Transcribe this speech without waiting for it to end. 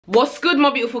What's good,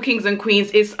 my beautiful kings and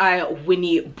queens? It's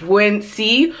Wini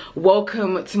Buensi.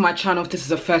 Welcome to my channel. If this is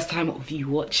the first time of you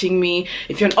watching me,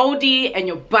 if you're an oldie and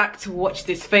you're back to watch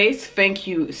this face, thank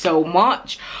you so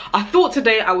much. I thought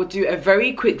today I would do a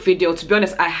very quick video. To be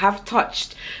honest, I have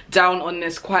touched down on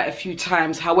this quite a few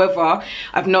times. However,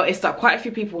 I've noticed that quite a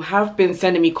few people have been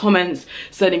sending me comments,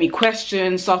 sending me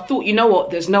questions, so I thought, you know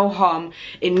what, there's no harm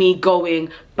in me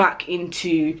going back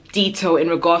into detail in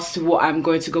regards to what I'm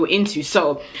going to go into.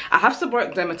 So I have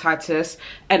seborrheic dermatitis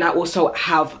and I also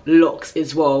have locks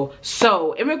as well.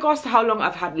 So in regards to how long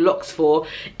I've had locks for,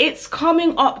 it's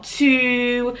coming up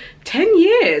to 10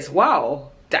 years.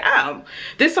 Wow, damn,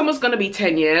 this summer's gonna be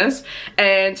 10 years.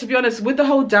 And to be honest, with the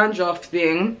whole dandruff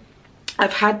thing,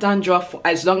 I've had dandruff for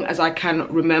as long as I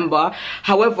can remember.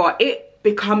 However, it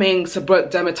becoming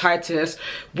seborrheic dermatitis,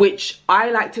 which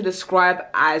I like to describe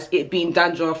as it being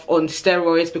dandruff on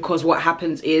steroids, because what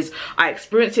happens is I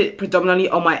experience it predominantly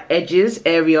on my edges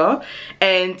area.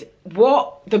 And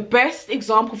what the best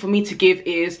example for me to give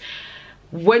is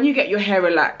when you get your hair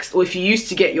relaxed, or if you used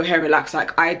to get your hair relaxed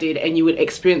like I did and you would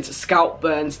experience scalp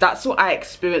burns. That's what I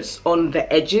experienced on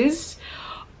the edges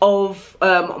of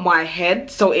my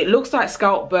head. So it looks like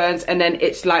scalp burns, and then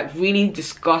it's like really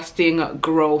disgusting,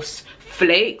 gross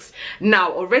flakes.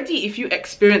 Now already, if you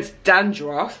experience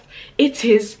dandruff, it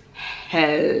is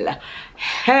hell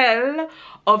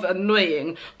of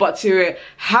annoying. But to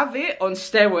have it on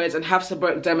steroids and have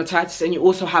seborrheic dermatitis and you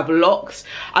also have locks,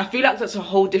 I feel like that's a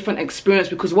whole different experience.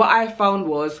 Because what I found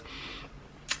was,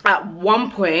 at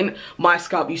one point my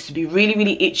scalp used to be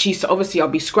really itchy, so obviously I'll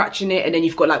be scratching it and then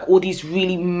you've got like all these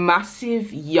really massive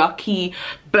yucky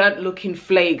burnt looking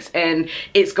flakes and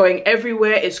it's going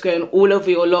everywhere, it's going all over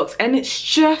your locks, and it's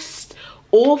just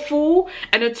awful.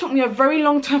 And it took me a very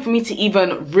long time for me to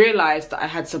even realize that I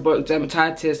had seborrheic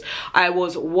dermatitis. I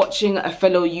was watching a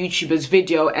fellow YouTuber's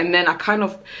video and then I kind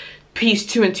of piece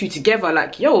two and two together,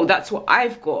 like, yo, that's what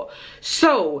I've got.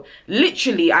 So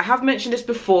literally, I have mentioned this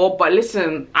before, but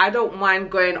listen, I don't mind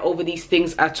going over these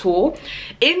things at all.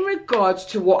 In regards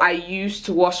to what I use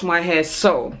to wash my hair,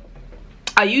 so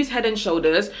I use Head and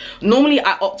Shoulders. Normally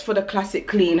I opt for the classic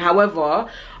clean, however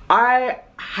I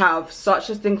have such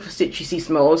a thing for citrusy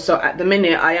smells, so at the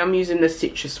minute I am using the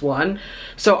citrus one.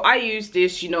 So I use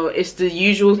this, you know, it's the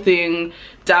usual thing: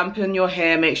 dampen your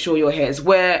hair, make sure your hair is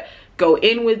wet, go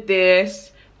in with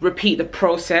this, repeat the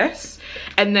process.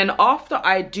 And then after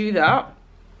I do that,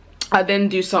 I then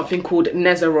do something called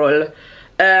Nezerol.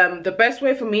 The best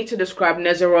way for me to describe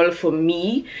Nezerol for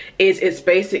me is it's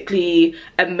basically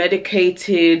a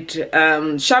medicated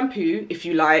shampoo, if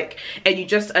you like, and you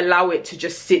just allow it to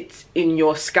just sit in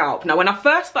your scalp. Now when I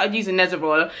first started using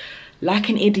Nezerol, like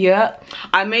an idiot,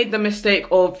 I made the mistake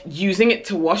of using it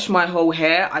to wash my whole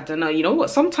hair. I don't know, you know what,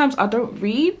 sometimes I don't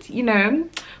read, you know,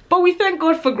 but we thank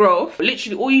God for growth.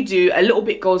 Literally all you do, a little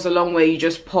bit goes a long way. You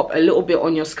just pop a little bit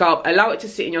on your scalp, allow it to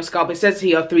sit in your scalp. It says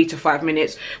here 3 to 5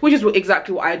 minutes, which is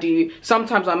exactly what I do.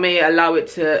 Sometimes I may allow it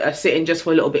to sit in just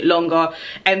for a little bit longer,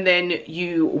 and then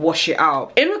you wash it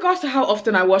out. In regards to how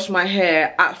often I wash my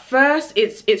hair, at first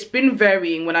it's been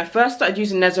varying. When I first started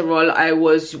using Nezerol, I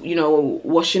was, you know,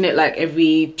 washing it like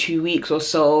every 2 weeks or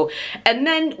so. And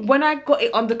then when I got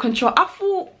it under control, I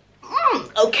thought,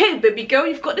 okay, baby girl,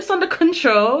 you've got this under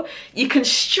control. You can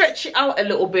stretch it out a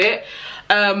little bit.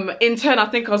 In turn, I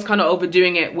think I was kind of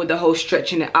overdoing it with the whole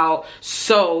stretching it out.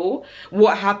 So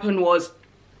what happened was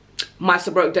my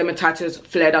seborrheic dermatitis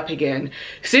flared up again.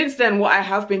 Since then, what I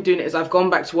have been doing is I've gone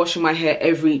back to washing my hair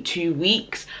every 2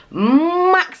 weeks,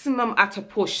 maximum at a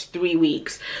push 3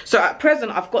 weeks. So at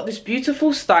present, I've got this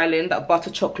beautiful styling that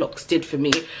Butter Chocolates did for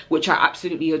me, which I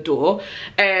absolutely adore.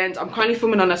 And I'm currently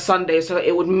filming on a Sunday, so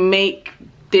it would make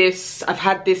this, I've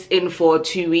had this in for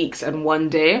 2 weeks and 1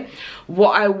 day.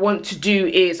 What I want to do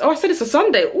is, oh, I said it's a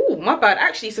Sunday. Oh, my bad.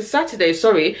 Actually, it's a Saturday.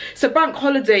 Sorry, it's a bank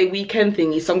holiday weekend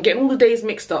thingy, so I'm getting all the days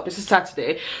mixed up. It's a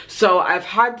Saturday. So I've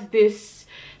had this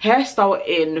hairstyle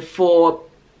in for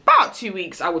about 2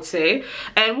 weeks, I would say.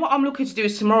 And what I'm looking to do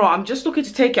is tomorrow, I'm just looking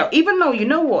to take it out. Even though, you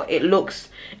know what, it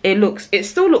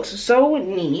still looks so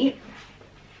neat.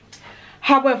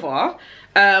 However,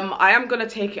 I am gonna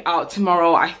take it out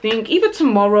tomorrow. I think either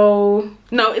tomorrow,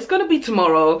 no, it's gonna be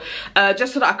tomorrow,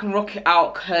 just so that I can rock it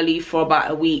out curly for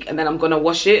about a week, and then I'm gonna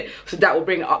wash it, so that will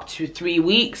bring it up to 3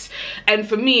 weeks. And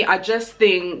for me, I just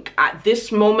think at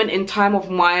this moment in time of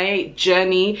my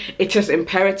journey, it is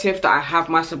imperative that I have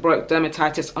my seborrheic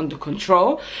dermatitis under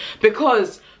control,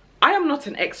 because I am not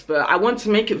an expert. I want to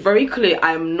make it very clear,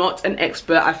 I am not an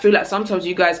expert. I feel like sometimes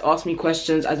you guys ask me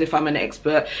questions as if I'm an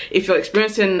expert. If you're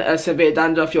experiencing severe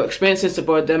dandruff, if you're experiencing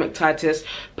seborrheic dermatitis,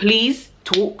 please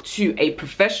talk to a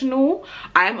professional.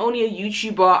 I am only a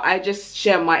YouTuber. I just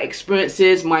share my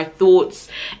experiences, my thoughts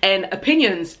and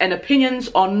opinions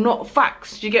are not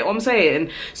facts. Do you get what I'm saying?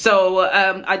 So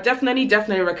I definitely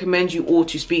recommend you all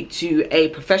to speak to a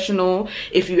professional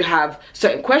if you have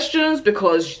certain questions,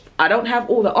 because I don't have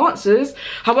all the answers.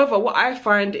 However, what I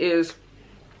find is,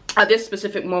 at this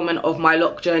specific moment of my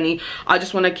lock journey, I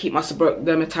just want to keep my seborrheic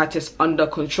dermatitis under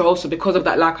control. So because of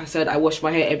that, like I said, I wash my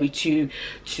hair every 2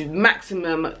 to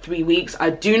maximum 3 weeks. I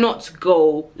do not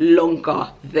go longer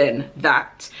than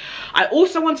that. I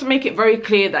also want to make it very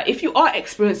clear that if you are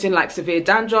experiencing like severe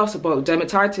dandruff, seborrheic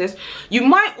dermatitis, you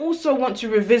might also want to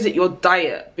revisit your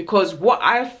diet, because what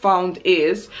I've found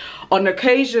is, on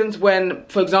occasions when,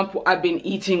 for example, I've been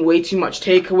eating way too much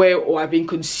takeaway, or I've been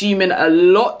consuming a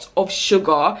lot of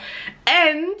sugar,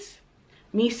 and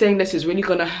me saying this is really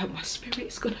gonna hurt my spirit,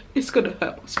 it's gonna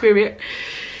hurt my spirit.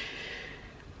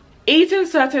 Eating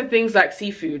certain things like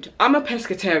seafood, I'm a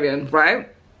pescatarian, right?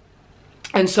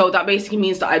 And so that basically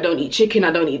means that I don't eat chicken,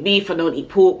 I don't eat beef, I don't eat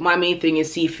pork. My main thing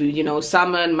is seafood, you know,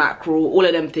 salmon, mackerel, all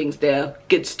of them things, they're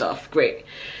good stuff, great.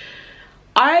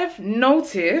 I've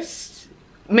noticed,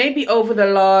 maybe over the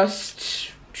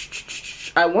last,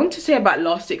 I want to say about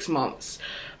last 6 months,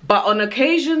 but on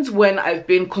occasions when I've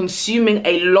been consuming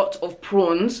a lot of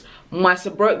prawns, my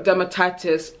seborrheic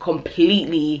dermatitis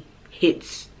completely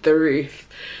hits the roof.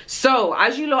 So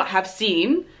as you lot have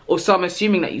seen, or so I'm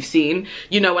assuming that you've seen,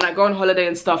 you know, when I go on holiday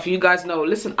and stuff, you guys know,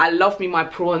 listen, I love me my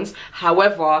prawns.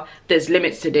 However, there's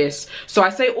limits to this. So I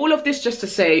say all of this just to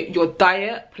say your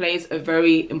diet plays a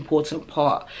very important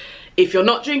part. If you're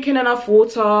not drinking enough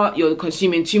water, you're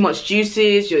consuming too much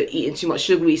juices, you're eating too much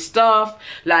sugary stuff,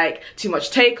 like too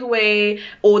much takeaway,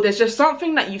 or there's just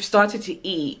something that you've started to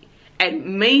eat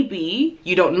and maybe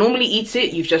you don't normally eat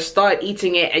it, you've just started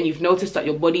eating it and you've noticed that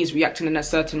your body is reacting in a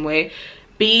certain way,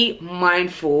 be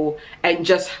mindful and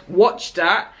just watch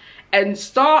that and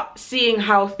start seeing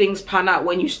how things pan out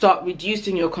when you start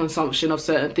reducing your consumption of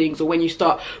certain things, or when you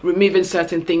start removing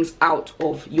certain things out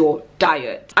of your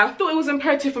diet. I thought it was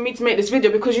imperative for me to make this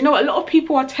video because, you know, a lot of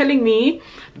people are telling me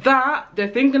that they're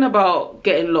thinking about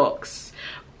getting locks,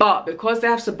 but because they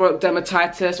have seborrheic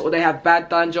dermatitis or they have bad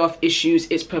dandruff issues,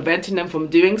 it's preventing them from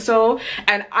doing so.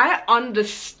 And I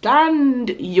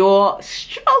understand your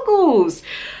struggles,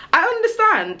 I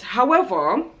understand.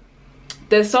 However,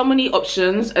 there's so many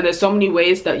options and there's so many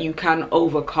ways that you can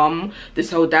overcome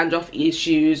this whole dandruff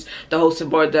issues, the whole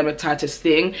seborrheic dermatitis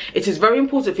thing. It is very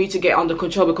important for you to get under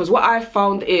control, because what I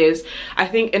found is, I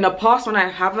think in the past when I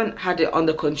haven't had it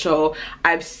under control,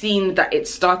 I've seen that it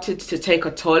started to take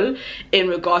a toll in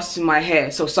regards to my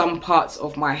hair. So some parts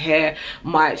of my hair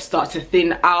might start to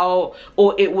thin out,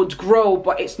 or it would grow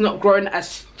but it's not growing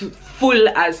as full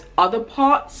as other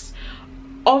parts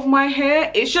of my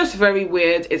hair. It's just very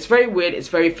weird. It's very weird. It's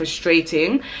very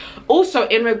frustrating. Also,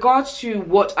 in regards to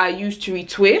what I use to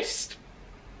retwist,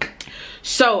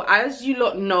 so as you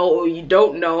lot know, or you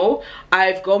don't know,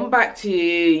 I've gone back to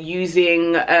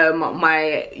using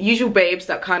my usual babes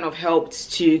that kind of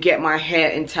helped to get my hair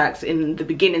intact in the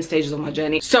beginning stages of my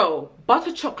journey. So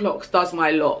Butter Choc Locks does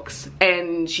my locks,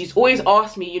 and she's always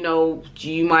asked me, you know, do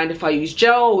you mind if I use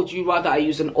gel or do you rather I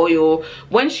use an oil?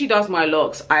 When she does my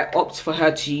locks, I opt for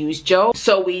her to use gel.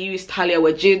 So we use Talia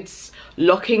Wajid's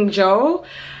locking gel.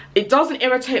 It doesn't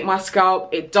irritate my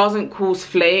scalp, it doesn't cause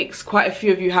flakes. Quite a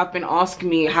few of you have been asking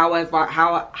me how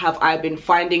have I been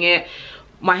finding it.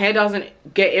 My hair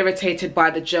doesn't get irritated by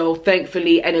the gel,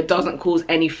 thankfully, and it doesn't cause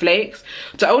any flakes.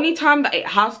 The only time that it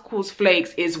has caused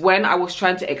flakes is when I was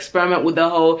trying to experiment with the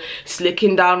whole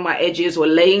slicking down my edges or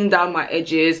laying down my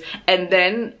edges, and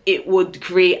then it would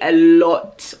create a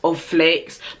lot of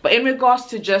flakes. But in regards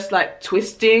to just like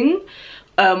twisting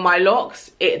my locks,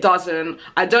 it doesn't.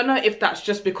 I don't know if that's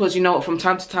just because, you know, from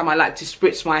time to time I like to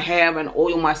spritz my hair and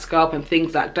oil my scalp and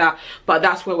things like that, but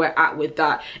that's where we're at with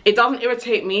that. It doesn't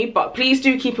irritate me, but please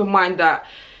do keep in mind that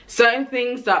certain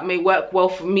things that may work well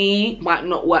for me might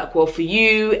not work well for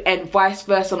you, and vice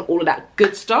versa, and all of that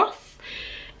good stuff.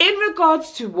 In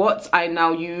regards to what I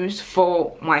now use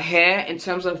for my hair, in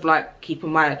terms of like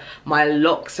keeping my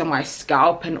locks and my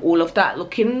scalp and all of that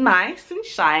looking nice and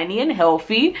shiny and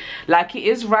healthy like it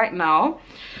is right now.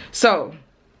 So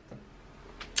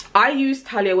I use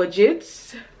Talia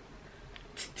Wajid's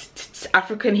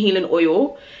African Healing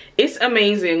Oil. It's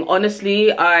amazing,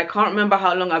 honestly. I can't remember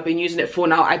how long I've been using it for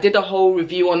now. I did a whole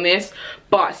review on this,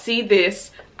 but see this,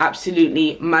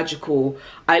 absolutely magical.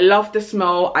 I love the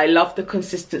smell, I love the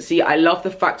consistency, I love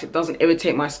the fact it doesn't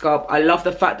irritate my scalp, I love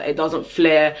the fact that it doesn't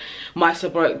flare my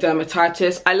seborrheic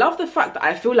dermatitis. I love the fact that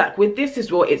I feel like with this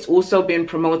as well, it's also been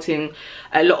promoting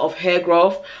a lot of hair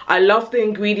growth. I love the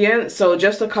ingredients, so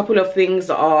just a couple of things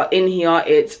that are in here.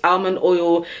 It's almond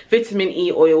oil, vitamin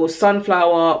E oil,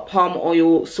 sunflower, palm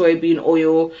oil, soybean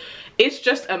oil. It's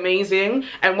just amazing.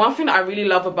 And one thing I really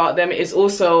love about them is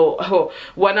also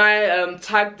when I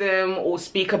tag them or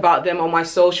speak about them on my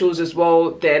socials as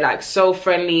well, they're like so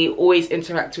friendly, always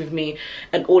interact with me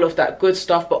and all of that good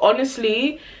stuff. But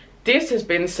honestly, this has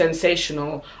been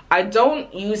sensational. I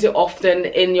don't use it often.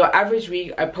 In your average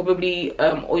week, I probably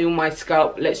oil my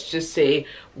scalp, let's just say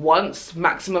once,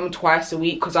 maximum twice a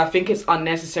week, because I think it's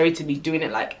unnecessary to be doing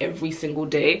it like every single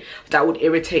day. That would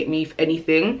irritate me if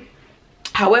anything.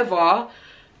 However,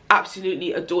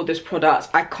 absolutely adore this product.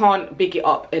 I can't big it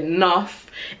up enough.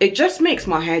 It just makes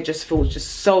my hair just feel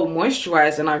just so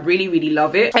moisturized, and I really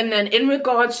love it. And then in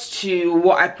regards to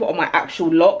what I put on my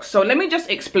actual locks, so let me just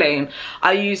explain.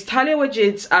 I use Talia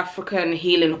Wajid's African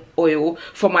Healing Oil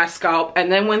for my scalp,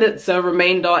 and then when it's a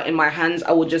remainder in my hands,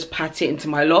 I will just pat it into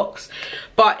my locks.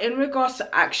 But in regards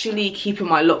to actually keeping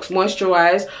my locks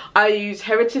moisturized, I use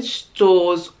Heritage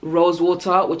Stores Rose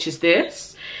Water, which is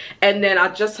this. And then I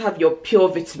just have your pure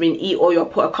vitamin E oil.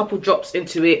 Put a couple drops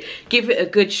into it, give it a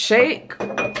good shake.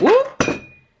 Whoop.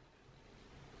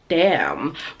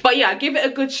 Damn. But yeah, give it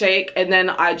a good shake, and then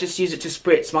I just use it to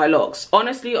spritz my locks.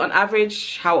 Honestly, on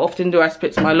average, how often do I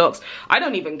spritz my locks? I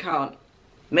don't even count.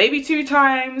 Maybe 2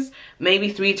 times, maybe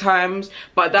 3 times,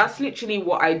 but that's literally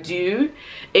what I do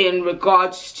in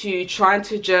regards to trying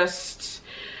to just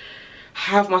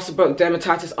have my seborrheic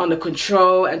dermatitis under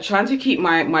control and trying to keep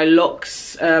my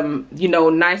locks you know,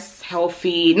 nice,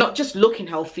 healthy, not just looking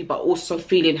healthy but also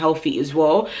feeling healthy as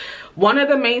well. One of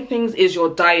the main things is your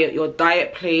diet. Your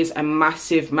diet plays a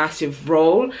massive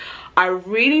role. I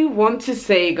really want to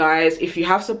say, guys, if you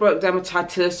have seborrheic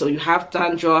dermatitis or you have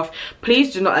dandruff,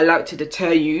 please do not allow it to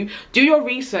deter you. Do your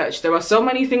research. There are so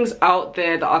many things out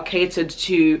there that are catered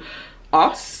to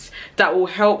us that will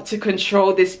help to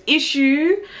control this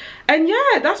issue. And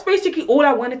yeah, that's basically all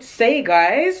I wanted to say,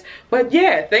 guys. But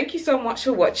yeah, thank you so much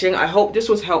for watching. I hope this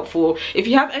was helpful. If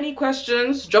you have any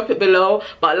questions, drop it below.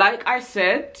 But like I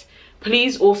said,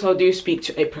 please also do speak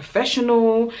to a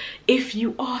professional if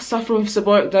you are suffering from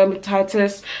seborrheic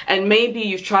dermatitis and maybe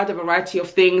you've tried a variety of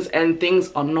things and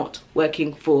things are not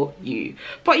working for you.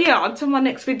 But yeah, until my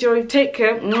next video, take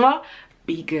care. Mwah.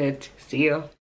 Be good. See ya.